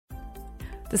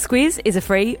The Squiz is a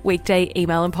free weekday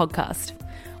email and podcast.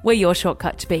 We're your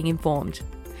shortcut to being informed.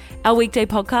 Our weekday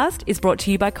podcast is brought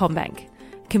to you by CommBank,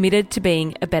 committed to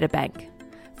being a better bank.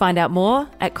 Find out more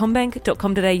at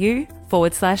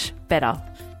commbank.com.au/better.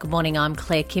 Good morning, I'm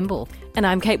Claire Kimball. And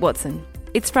I'm Kate Watson.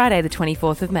 It's Friday the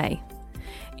 24th of May.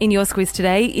 In your Squiz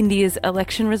today, India's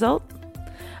election result,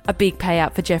 a big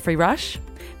payout for Geoffrey Rush,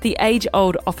 the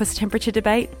age-old office temperature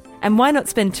debate, and why not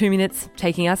spend 2 minutes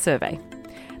taking our survey.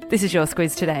 This is your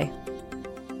Squiz today.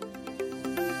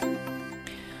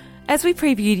 As we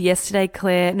previewed yesterday,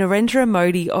 Claire, Narendra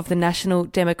Modi of the National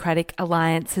Democratic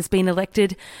Alliance has been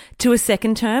elected to a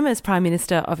second term as Prime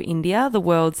Minister of India, the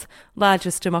world's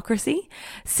largest democracy.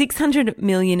 600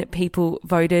 million people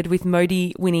voted, with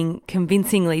Modi winning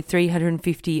convincingly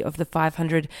 350 of the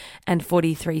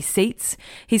 543 seats.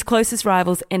 His closest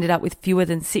rivals ended up with fewer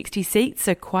than 60 seats,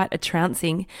 so quite a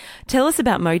trouncing. Tell us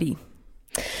about Modi.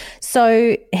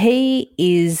 So he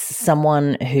is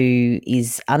someone who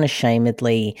is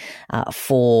unashamedly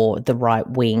for the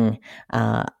right-wing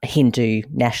Hindu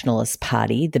nationalist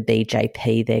party, the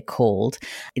BJP they're called.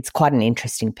 It's quite an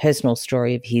interesting personal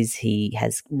story of his. He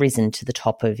has risen to the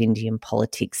top of Indian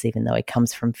politics, even though he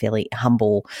comes from fairly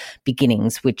humble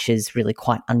beginnings, which is really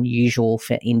quite unusual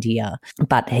for India.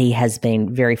 But he has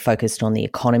been very focused on the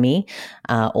economy,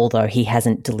 although he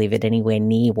hasn't delivered anywhere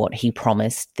near what he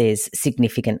promised. There's significant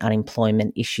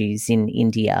unemployment issues in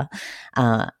India,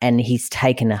 and he's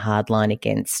taken a hard line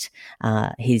against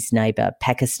his neighbour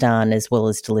Pakistan, as well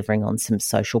as delivering on some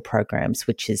social programs,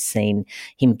 which has seen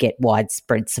him get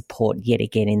widespread support yet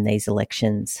again in these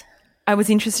elections. I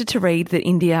was interested to read that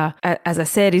India, as I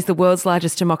said, is the world's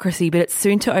largest democracy, but it's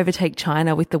soon to overtake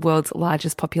China with the world's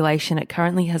largest population. It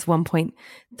currently has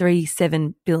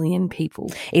 1.37 billion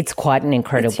people. It's quite an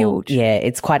incredible, it's huge. Yeah,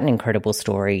 it's quite an incredible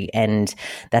story, and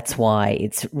that's why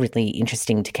it's really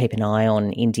interesting to keep an eye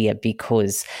on India,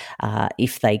 because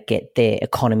if they get their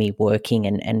economy working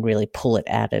and really pull it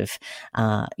out of,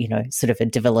 sort of a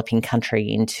developing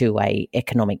country into a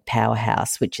economic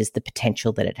powerhouse, which is the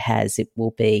potential that it has, it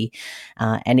will be.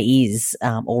 And is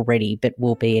already, but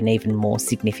will be an even more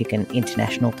significant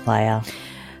international player.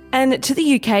 And to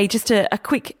the UK, just a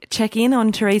quick check-in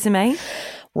on Theresa May.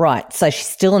 Right, so she's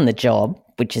still in the job,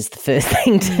 which is the first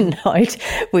thing to note,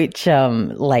 which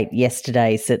late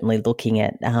yesterday, certainly looking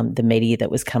at the media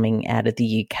that was coming out of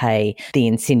the UK, the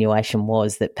insinuation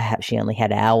was that perhaps she only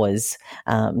had hours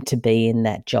to be in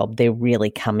that job. They're really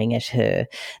coming at her.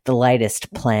 The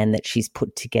latest plan that she's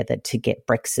put together to get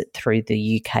Brexit through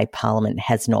the UK Parliament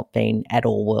has not been at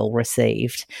all well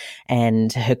received,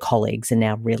 and her colleagues are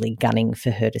now really gunning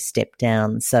for her to step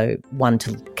down. So one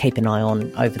to keep an eye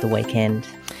on over the weekend.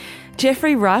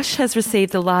 Geoffrey Rush has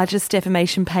received the largest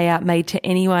defamation payout made to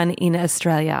anyone in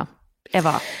Australia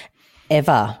ever.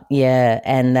 Ever, yeah,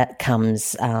 and that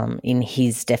comes in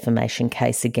his defamation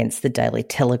case against the Daily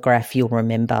Telegraph. You'll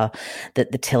remember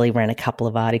that the Telly ran a couple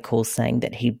of articles saying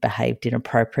that he behaved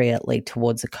inappropriately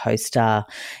towards a co-star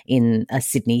in a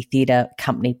Sydney theatre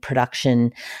company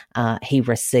production. He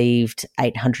received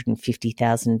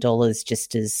 $850,000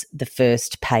 just as the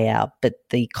first payout, but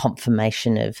the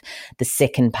confirmation of the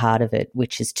second part of it,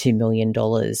 which is $2 million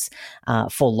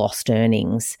for lost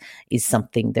earnings, is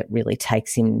something that really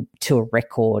takes him to a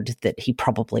record that he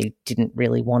probably didn't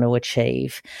really want to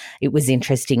achieve. It was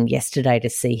interesting yesterday to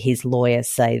see his lawyer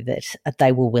say that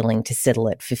they were willing to settle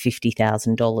it for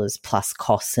 $50,000 plus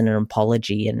costs and an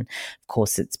apology, and of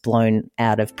course it's blown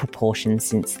out of proportion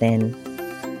since then.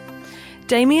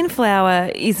 Damien Flower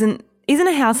isn't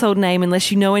a household name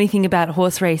unless you know anything about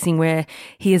horse racing, where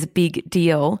he is a big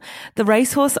deal. The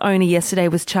racehorse owner yesterday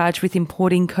was charged with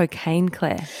importing cocaine,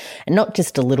 Claire. And not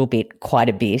just a little bit, quite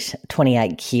a bit,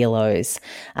 28 kilos.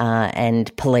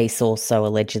 And police also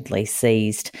allegedly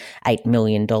seized $8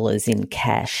 million in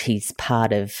cash. He's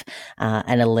part of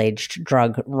an alleged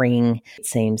drug ring. It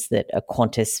seems that a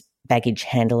Qantas baggage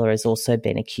handler has also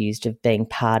been accused of being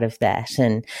part of that.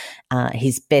 And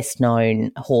his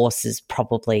best-known horse is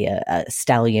probably a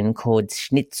stallion called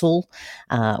Schnitzel,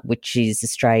 which is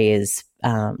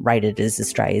rated as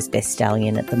Australia's best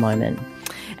stallion at the moment.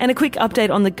 And a quick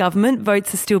update on the government.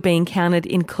 Votes are still being counted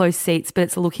in close seats, but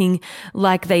it's looking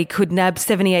like they could nab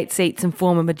 78 seats and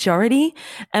form a majority.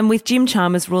 And with Jim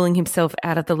Chalmers ruling himself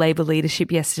out of the Labor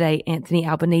leadership yesterday, Anthony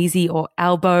Albanese, or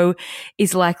Albo,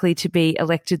 is likely to be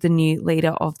elected the new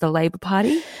leader of the Labor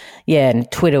Party. Yeah,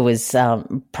 and Twitter was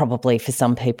probably for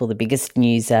some people the biggest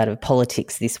news out of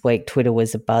politics this week. Twitter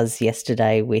was abuzz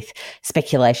yesterday with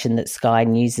speculation that Sky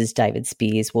News' David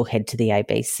Spears will head to the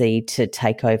ABC to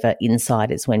take over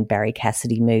Insiders when Barry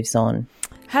Cassidy moves on.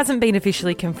 Hasn't been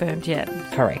officially confirmed yet.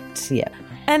 Correct, yeah.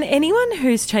 And anyone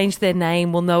who's changed their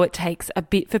name will know it takes a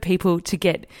bit for people to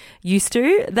get used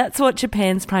to. That's what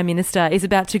Japan's Prime Minister is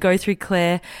about to go through,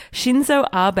 Claire. Shinzo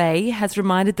Abe has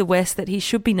reminded the West that he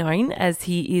should be known, as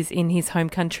he is in his home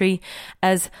country,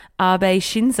 as Abe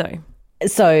Shinzo.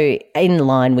 So in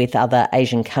line with other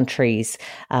Asian countries,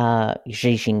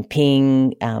 Xi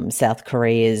Jinping, South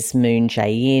Korea's Moon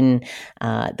Jae-in,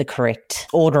 the correct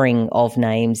ordering of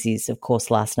names is, of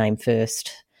course, last name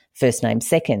first, first name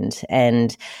second.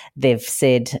 And they've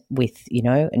said with,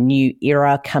 a new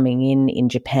era coming in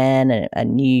Japan, a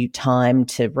new time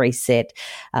to reset,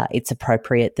 it's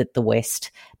appropriate that the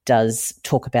West does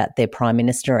talk about their Prime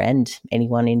Minister and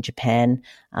anyone in Japan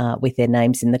with their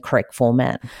names in the correct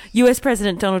format. US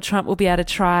President Donald Trump will be able to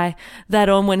try that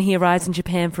on when he arrives in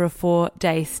Japan for a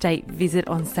 4-day state visit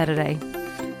on Saturday.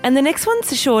 And the next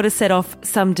one's sure to set off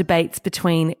some debates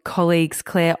between colleagues,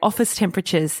 Claire. Office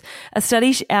temperatures. A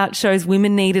study out shows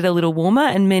women needed a little warmer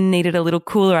and men needed a little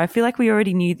cooler. I feel like we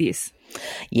already knew this.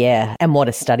 Yeah, and what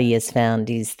a study has found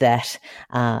is that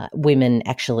women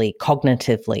actually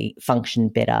cognitively function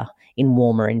better in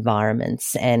warmer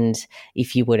environments. And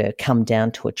if you were to come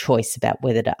down to a choice about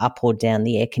whether to up or down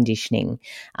the air conditioning,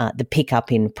 the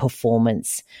pickup in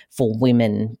performance for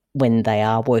women when they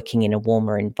are working in a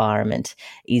warmer environment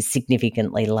is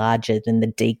significantly larger than the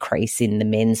decrease in the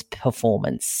men's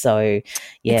performance. So,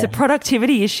 yeah. It's a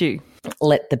productivity issue.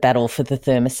 Let the battle for the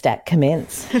thermostat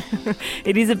commence.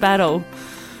 It is a battle.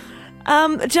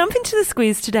 Jump into the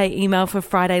Squiz Today email for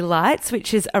Friday Lights,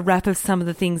 which is a wrap of some of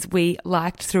the things we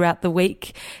liked throughout the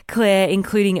week, Claire,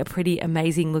 including a pretty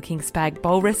amazing looking spag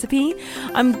bowl recipe.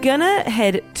 I'm gonna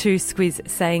head to Squiz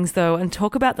Sayings though and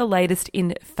talk about the latest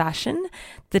in fashion,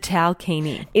 the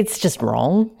talcini. It's just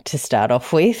wrong to start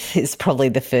off with, is probably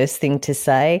the first thing to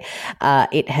say.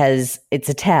 It's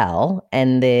a towel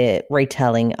and they're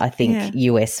retailing, I think,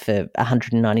 US for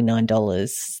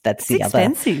 $199. That's the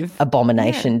expensive. Other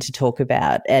abomination to talk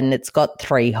about. And it's got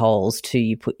 3 holes, 2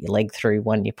 you put your leg through,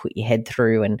 1 you put your head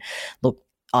through. And look,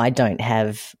 I don't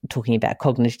have, talking about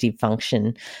cognitive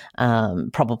function,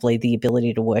 probably the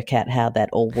ability to work out how that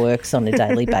all works on a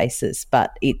daily basis.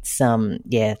 But it's,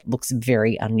 looks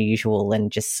very unusual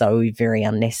and just so very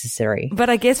unnecessary. But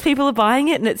I guess people are buying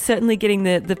it and it's certainly getting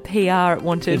the PR it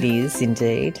wanted. It is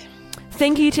indeed.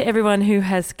 Thank you to everyone who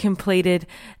has completed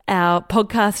our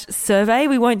podcast survey.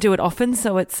 We won't do it often,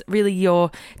 so it's really your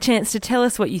chance to tell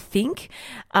us what you think.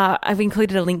 I've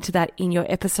included a link to that in your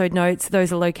episode notes.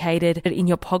 Those are located in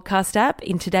your podcast app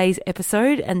in today's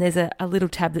episode, and there's a little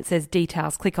tab that says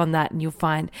details. Click on that and you'll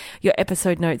find your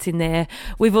episode notes in there.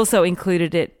 We've also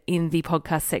included it in the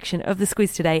podcast section of the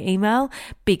Squiz Today email.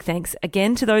 Big thanks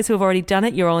again to those who have already done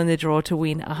it. You're all in the draw to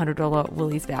win a $100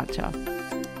 Woolies voucher.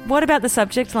 What about the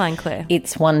subject line, Claire?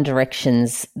 It's One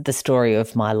Direction's The Story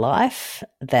of My Life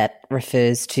that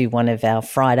refers to one of our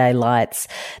Friday Lights.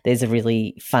 There's a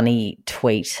really funny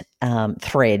tweet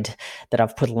thread that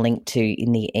I've put a link to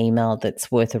in the email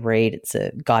that's worth a read. It's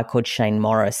a guy called Shane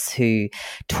Morris who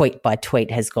tweet by tweet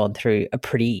has gone through a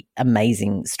pretty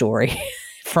amazing story.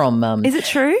 Is it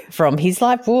true? From his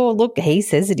life. Well, look, he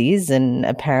says it is, and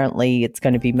apparently it's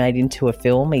going to be made into a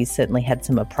film. He's certainly had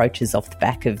some approaches off the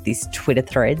back of this Twitter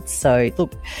thread. So,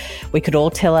 look, we could all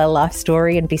tell our life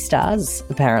story and be stars,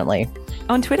 apparently.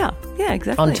 On Twitter. Yeah,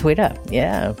 exactly. On Twitter,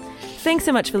 yeah. Thanks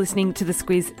so much for listening to the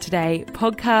Squiz Today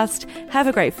podcast. Have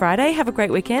a great Friday. Have a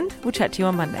great weekend. We'll chat to you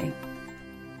on Monday.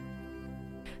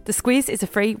 The Squiz is a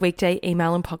free weekday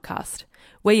email and podcast.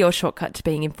 We're your shortcut to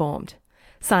being informed.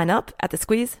 Sign up at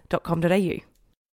thesquiz.com.au.